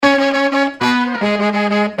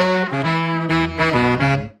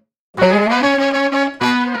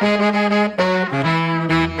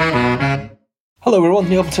Hello everyone,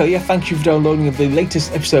 Neil Patel here. Thank you for downloading the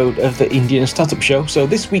latest episode of the Indian Startup Show. So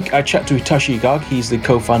this week I chat to Hitashi Garg. He's the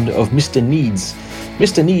co-founder of Mr. Needs.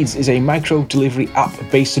 Mr. Needs is a micro-delivery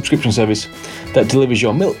app-based subscription service that delivers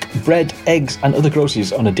your milk, bread, eggs and other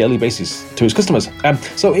groceries on a daily basis to its customers.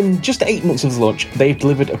 So in just 8 months of the launch, they've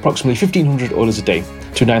delivered approximately 1,500 orders a day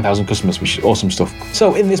to 9,000 customers, which is awesome stuff.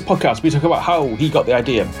 So in this podcast, we talk about how he got the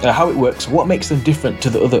idea, how it works, what makes them different to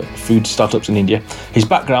the other food startups in India, his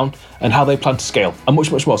background, and how they plan to scale, and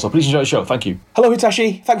much, much more. So please enjoy the show. Thank you. Hello,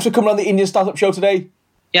 Hitashi. Thanks for coming on the Indian Startup Show today.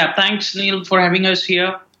 Yeah, thanks, Neil, for having us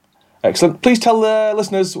here. Excellent. Please tell the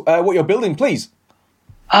listeners what you're building, please.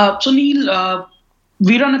 So, Neil,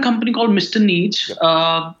 we run a company called Mr. Needs.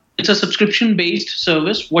 It's a subscription-based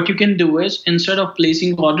service. What you can do is, instead of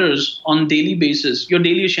placing orders on daily basis, your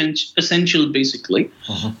daily essential, basically,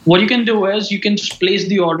 what you can do is you can just place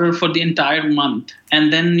the order for the entire month,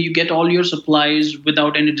 and then you get all your supplies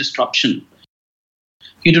without any disruption.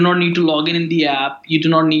 You do not need to log in the app. You do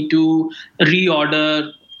not need to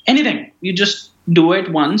reorder anything. You just do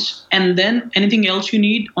it once, and then anything else you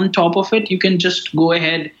need on top of it, you can just go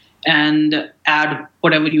ahead and add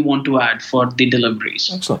whatever you want to add for the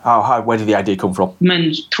deliveries. Excellent. Where did the idea come from?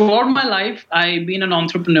 Throughout my life, I've been an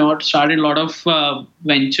entrepreneur, started a lot of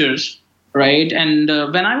ventures, right? And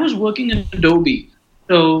when I was working in Adobe,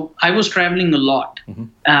 so I was traveling a lot.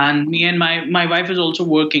 And me and my wife is also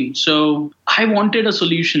working. So I wanted a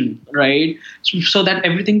solution, right? So that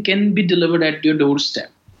everything can be delivered at your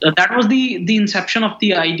doorstep. That was the inception of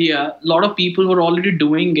the idea. A lot of people were already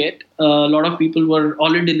doing it. A lot of people were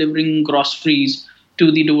already delivering groceries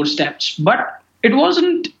to the doorsteps. But it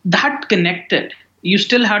wasn't that connected. You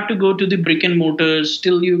still had to go to the brick and mortars,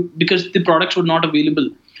 because the products were not available.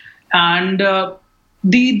 And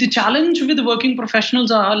the challenge with the working professionals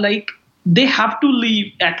are like they have to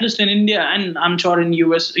leave, at least in India, and I'm sure in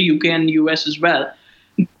US, UK and US as well.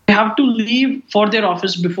 They have to leave for their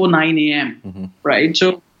office before 9 a.m., right?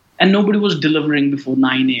 And nobody was delivering before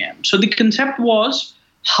 9 a.m. So the concept was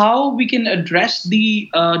how we can address the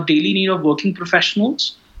daily need of working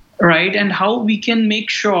professionals, right? And how we can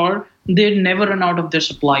make sure they never run out of their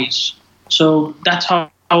supplies. So that's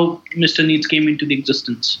how Mr. Needs came into the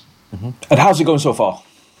existence. And how's it going so far?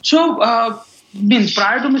 So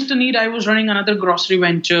prior to Mr. Need, I was running another grocery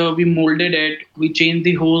venture. We molded it. We changed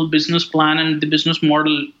the whole business plan and the business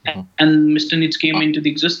model, and Mr. Needs came into the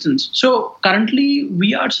existence. So currently,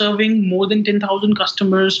 we are serving more than 10,000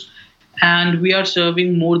 customers, and we are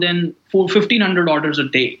serving more than 1,500 orders a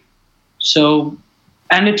day. So,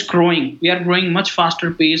 and it's growing. We are growing much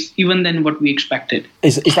faster pace even than what we expected.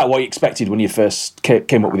 Is that what you expected when you first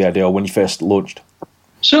came up with the idea, or when you first launched?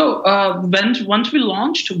 So once we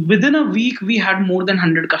launched, within a week, we had more than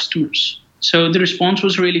 100 customers. So the response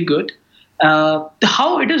was really good.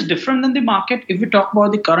 How it is different than the market, if we talk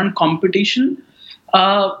about the current competition,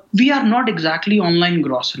 we are not exactly online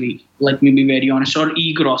grocery, let me be very honest, or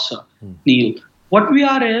e-grocer, Neil. What we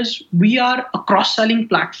are is, we are a cross-selling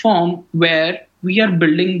platform where we are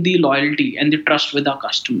building the loyalty and the trust with our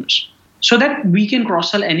customers, so that we can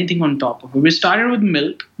cross-sell anything on top of it. We started with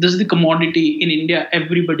milk. This is the commodity in India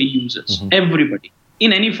everybody uses, everybody,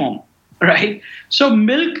 in any form, right? So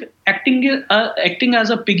milk acting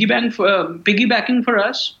as a piggybacking for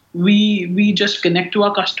us, we just connect to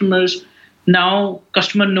our customers. Now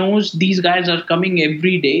customer knows these guys are coming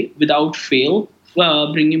every day without fail,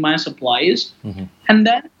 bringing my supplies, and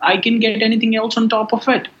then I can get anything else on top of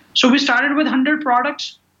it. So we started with 100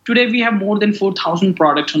 products. Today, we have more than 4,000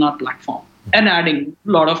 products on our platform and adding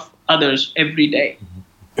a lot of others every day.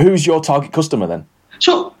 Who's your target customer then?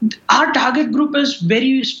 So our target group is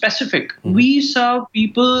very specific. We serve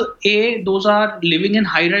people, those are living in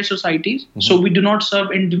high-rise societies. So we do not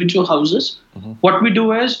serve individual houses. What we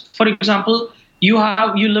do is, for example, you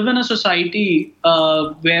live in a society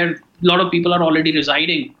where a lot of people are already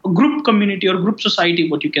residing, a group community or group society,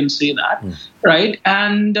 what you can say that, right?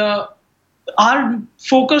 And our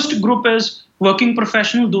focused group is working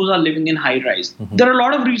professionals, those are living in high rise. There are a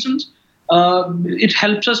lot of reasons. It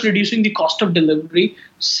helps us reducing the cost of delivery.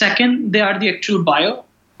 Second, they are the actual buyer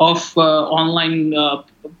of online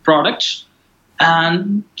products.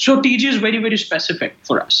 And so TG is very, very specific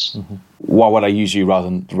for us. Why would I use you rather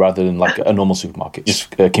than like a normal supermarket?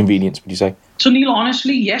 Just convenience, would you say? So Neil,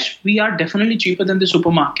 honestly, yes, we are definitely cheaper than the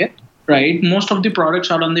supermarket, right? Most of the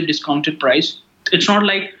products are on the discounted price. It's not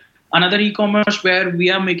like another e-commerce where we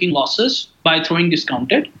are making losses by throwing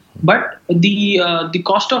discounted, but the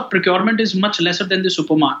cost of procurement is much lesser than the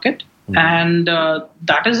supermarket, and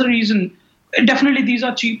that is the reason. Definitely, these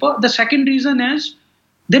are cheaper. The second reason is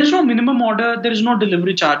there is no minimum order, there is no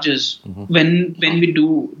delivery charges when we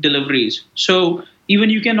do deliveries. So even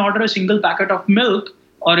you can order a single packet of milk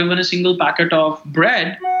or even a single packet of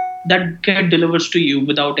bread that get delivers to you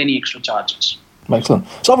without any extra charges. Excellent.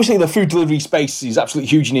 So obviously the food delivery space is absolutely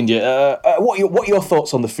huge in India. What are your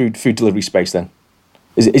thoughts on the food delivery space then?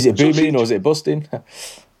 Is it booming or is it busting?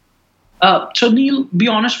 So Neil, be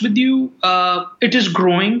honest with you, it is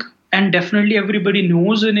growing, and definitely everybody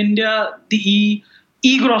knows in India the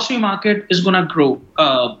e-grocery market is going to grow.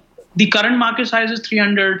 The current market size is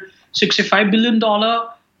 $365 billion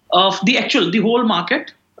of the whole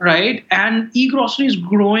market, right? And e-grocery is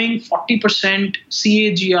growing 40%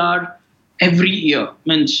 CAGR every year.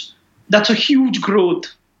 Means that's a huge growth,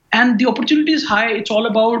 and the opportunity is high. It's all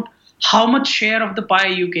about how much share of the pie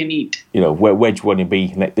you can eat. Where do you want to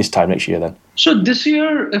be this time next year then? So this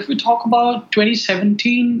year, if we talk about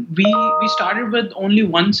 2017, we started with only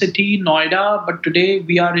one city, Noida, but today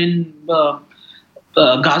we are in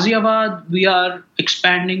Ghaziabad. We are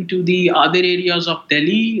expanding to the other areas of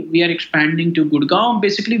Delhi. We are expanding to Gurgaon.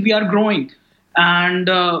 Basically, we are growing, and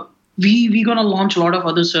we're going to launch a lot of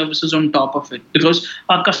other services on top of it, because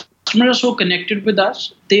our customers are so connected with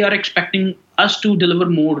us. They are expecting us to deliver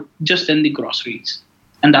more just than the groceries.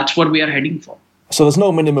 And that's what we are heading for. So there's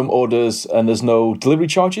no minimum orders and there's no delivery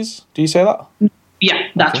charges? Do you say that? Yeah,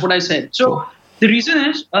 that's what I said. So the reason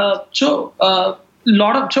is, if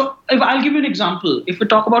I'll give you an example. If we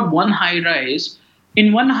talk about one high rise,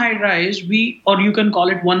 in one high rise, or you can call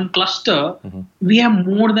it one cluster, we have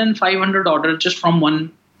more than 500 orders just from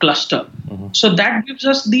one cluster. So that gives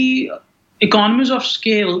us the economies of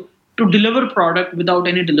scale to deliver product without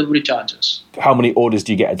any delivery charges. How many orders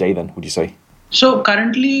do you get a day then, would you say? So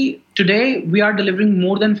currently, today, we are delivering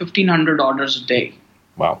more than 1,500 orders a day.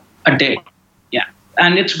 Wow. A day. Yeah.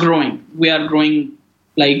 And it's growing. We are growing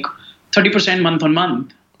like 30% month on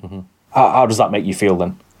month. How does that make you feel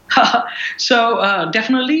then? So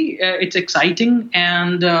definitely it's exciting,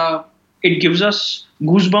 and it gives us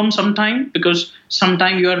goosebumps sometimes, because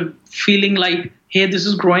sometimes you are feeling like, hey, this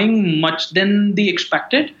is growing much than the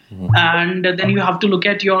expected. And then you have to look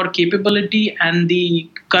at your capability and the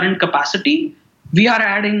current capacity. We are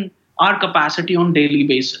adding our capacity on daily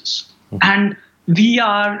basis. And we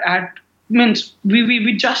are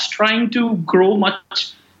we're just trying to grow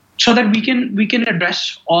much so that we can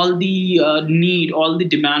address all the need, all the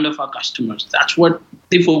demand of our customers. That's what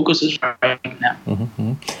the focus is right now.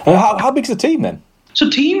 How big is the team then? So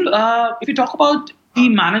team, if you talk about the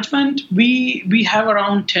management, we have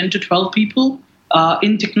around 10 to 12 people.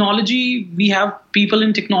 In technology, we have people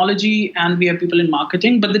in technology and we have people in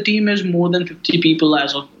marketing, but the team is more than 50 people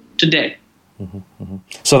as of today.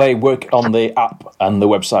 So they work on the app and the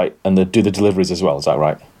website and do the deliveries as well, is that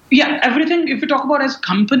right? Yeah, everything. If you talk about as a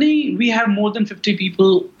company, we have more than 50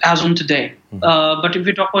 people as on today. But if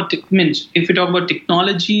we talk about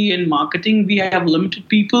technology and marketing, we have limited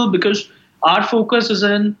people, because our focus is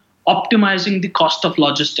in optimizing the cost of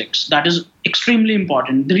logistics. That is extremely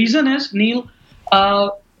important. The reason is, Neil,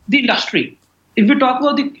 the industry. If we talk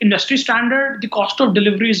about the industry standard, the cost of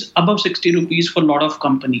delivery is above 60 rupees for a lot of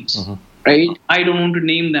companies, right? I don't want to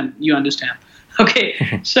name them, you understand.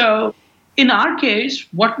 Okay, so in our case,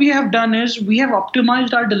 what we have done is we have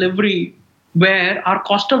optimized our delivery where our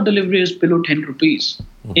cost of delivery is below 10 rupees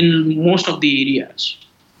in most of the areas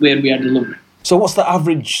where we are delivering. So what's the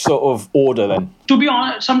average sort of order then? To be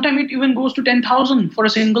honest, sometimes it even goes to 10,000 for a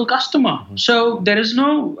single customer. So there is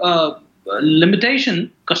no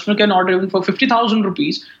limitation. Customer can order even for 50,000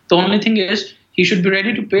 rupees. The only thing is he should be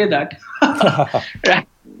ready to pay that. Right?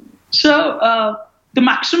 So the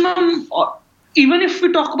maximum, even if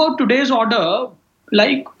we talk about today's order,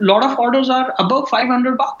 like a lot of orders are above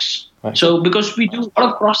 $500. Right. So because we do a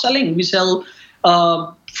lot of cross-selling, we sell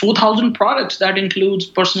 4,000 products. That includes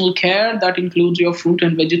personal care, that includes your fruit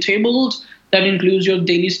and vegetables, that includes your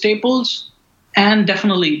daily staples, and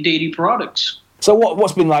definitely dairy products. So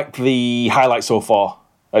what's been like the highlight so far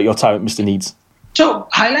at your time at Mr. Needs? So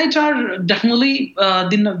highlights are definitely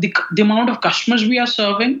the amount of customers we are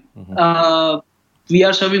serving. We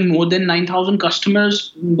are serving more than 9,000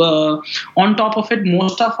 customers. On top of it,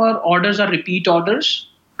 most of our orders are repeat orders,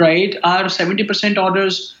 right? Our 70%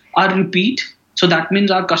 orders are repeat. So that means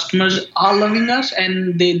our customers are loving us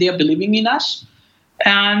and they are believing in us.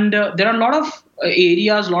 And there are a lot of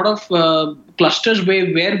areas, a lot of clusters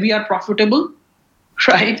where we are profitable,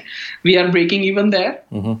 right? We are breaking even there.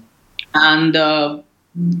 And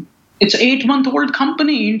it's an 8-month-old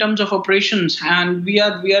company in terms of operations, and we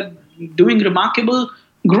are doing remarkable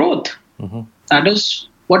growth. That is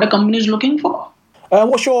what a company is looking for.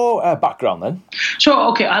 What's your background then? So,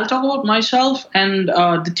 okay, I'll talk about myself and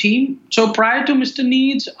the team. So prior to Mr.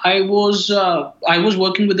 Needs, I was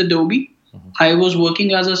working with Adobe. I was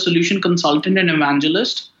working as a solution consultant and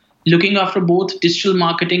evangelist, looking after both digital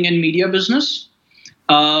marketing and media business.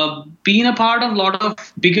 Being a part of a lot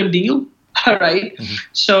of bigger deal, right?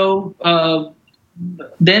 So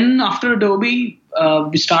then after Adobe,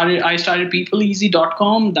 I started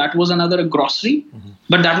peopleeasy.com. That was another grocery,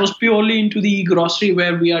 but that was purely into the grocery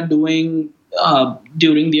where we are doing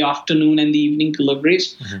during the afternoon and the evening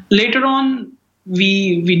deliveries. Later on,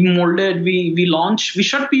 we launched, we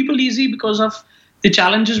shut People Easy because of the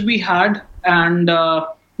challenges we had, and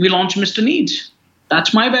we launched Mr. Needs.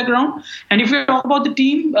 That's my background. And if we talk about the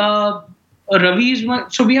team, Ravi is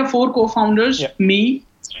so we have 4 co-founders, me,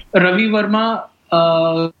 Ravi Verma,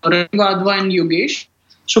 Ravi Vadva and Yogesh.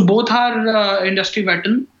 So both are industry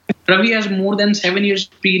veteran. Ravi has more than 7 years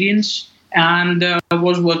experience and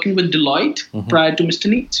was working with Deloitte prior to Mr.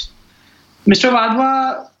 Needs. Mr.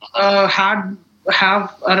 Vadva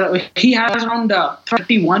he has around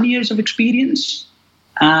 31 years of experience,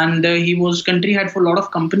 and he was country head for a lot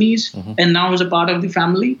of companies, and now is a part of the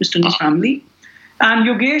family, Mr. Needs family. And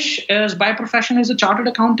Yogesh is by profession is a chartered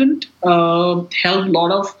accountant, held a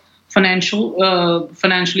lot of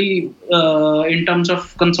financially in terms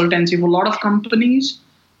of consultancy for a lot of companies,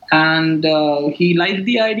 and he liked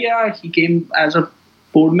the idea. He came as a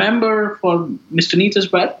board member for Mr. Needs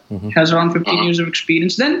as well. Has around 15 years of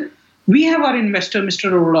experience. Then we have our investor,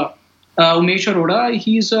 Mr. Arora, Umesh Arora.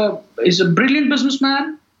 He's a brilliant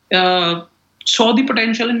businessman. Saw the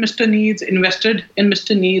potential in Mr. Needs, invested in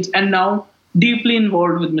Mr. Needs, and now deeply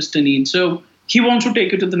involved with Mr. Needs. So he wants to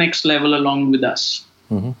take it to the next level along with us.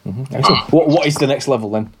 Excellent. What is the next level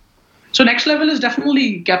then? So next level is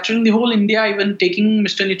definitely capturing the whole India, even taking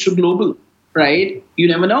Mr. Needs to global, right? You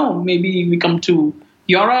never know. Maybe we come to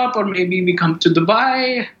Europe, or maybe we come to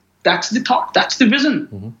Dubai. That's the thought. That's the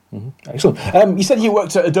vision. Excellent. You said you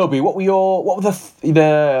worked at Adobe. What were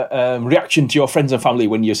the reaction to your friends and family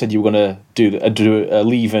when you said you were going to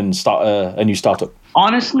leave and start a new startup?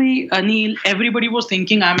 Honestly, Anil, everybody was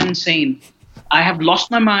thinking I'm insane. I have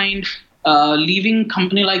lost my mind. Leaving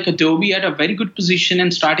company like Adobe at a very good position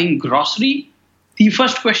and starting grocery. The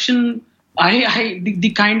first question,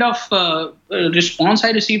 the kind of response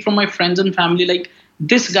I received from my friends and family, like,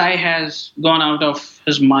 this guy has gone out of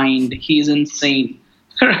his mind. He is insane,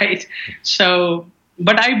 right? So,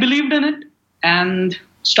 but I believed in it and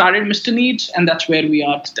started Mr. Needs, and that's where we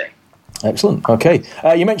are today. Excellent. Okay.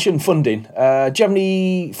 You mentioned funding. Do you have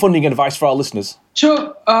any funding advice for our listeners?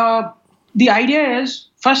 So, the idea is,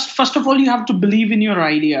 first of all, you have to believe in your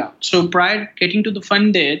idea. So prior to getting to the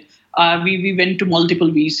funded, we went to multiple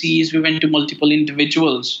VCs, we went to multiple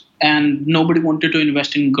individuals, and nobody wanted to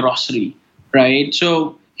invest in grocery, right?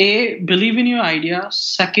 So A, believe in your idea.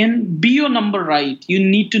 Second, be your number right. You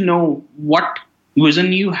need to know what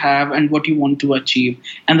vision you have and what you want to achieve.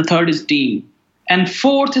 And the third is team. And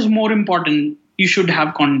fourth is more important, you should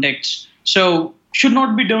have contacts. So should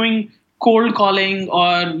not be doing cold calling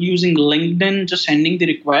or using LinkedIn, just sending the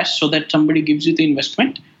request so that somebody gives you the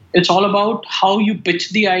investment. It's all about how you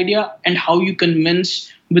pitch the idea and how you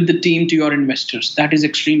convince with the team to your investors. That is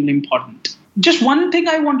extremely important. Just one thing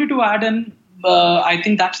I wanted to add, and I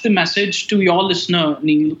think that's the message to your listener,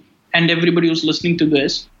 Neil, and everybody who's listening to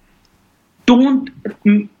this. Don't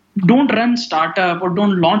run startup or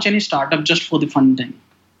don't launch any startup just for the funding.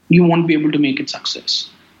 You won't be able to make it success.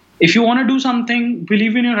 If you want to do something,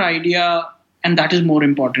 believe in your idea, and that is more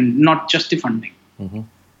important, not just the funding.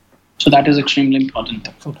 So that is extremely important.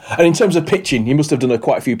 And in terms of pitching, you must have done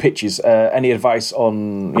quite a few pitches. Any advice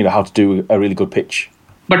on how to do a really good pitch?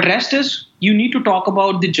 But rest is, you need to talk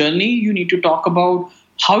about the journey. You need to talk about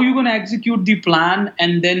how you're going to execute the plan,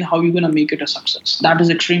 and then how you're going to make it a success. That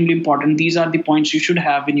is extremely important. These are the points you should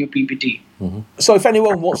have in your PPT. So if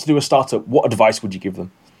anyone wants to do a startup, what advice would you give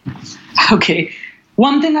them? Okay.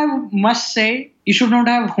 One thing I must say, you should not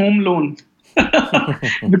have home loan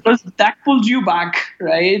because that pulls you back,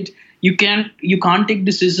 right? You can't take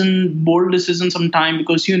bold decisions sometime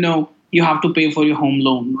because you have to pay for your home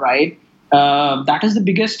loan, right? That is the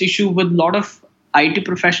biggest issue with a lot of IT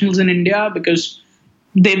professionals in India because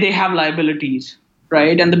they have liabilities,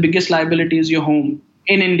 right? And the biggest liability is your home,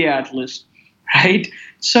 in India at least, right?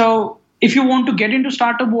 So if you want to get into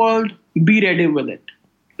startup world, be ready with it,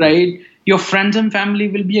 right? Your friends and family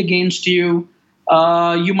will be against you.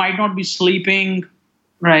 You might not be sleeping,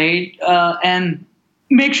 right? And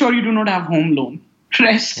make sure you do not have home loan.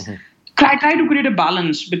 Rest. Try to create a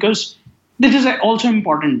balance because this is also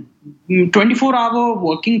important. 24-hour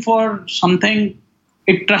working for something,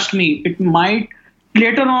 trust me, it might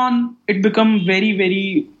later on it become very,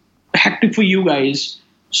 very hectic for you guys.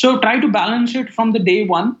 So try to balance it from the day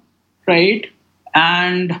one, right?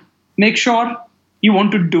 And make sure you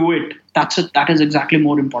want to do it. That's it. That is exactly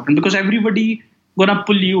more important, because everybody gonna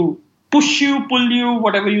pull you, pull you,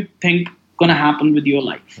 whatever you think gonna happen with your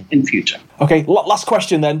life in future. Okay, last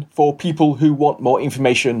question then for people who want more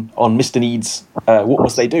information on Mr. Needs. What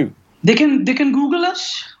must they do? They can Google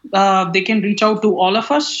us. They can reach out to all of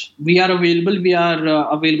us. We are available. We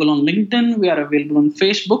are available on LinkedIn. We are available on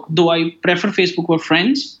Facebook. Though I prefer Facebook for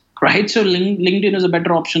friends, right? So LinkedIn is a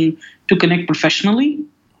better option to connect professionally.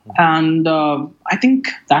 And I think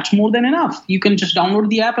that's more than enough. You can just download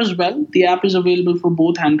the app as well. The app is available for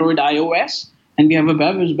both Android, iOS, and we have a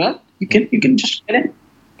web as well. You can just get it,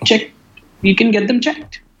 check. You can get them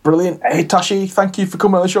checked. Brilliant. Hitashi, thank you for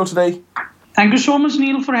coming on the show today. Thank you so much,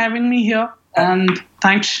 Neil, for having me here. And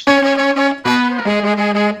thanks.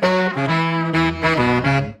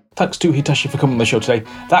 Thanks to Hitashi for coming on the show today.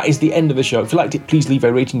 That is the end of the show. If you liked it, please leave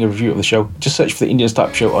a rating and review of the show. Just search for the Indian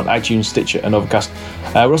Startup Show on iTunes, Stitcher and Overcast.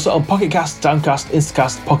 We're also on Pocket Cast, Downcast,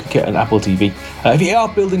 Instacast, Pocket Kit and Apple TV. If you are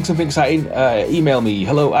building something exciting, email me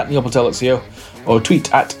hello@neilpatel.co or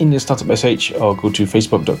tweet at Indian Startup SH or go to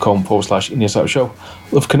facebook.com/Indian Startup Show.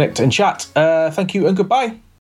 Love, connect and chat. Thank you and goodbye.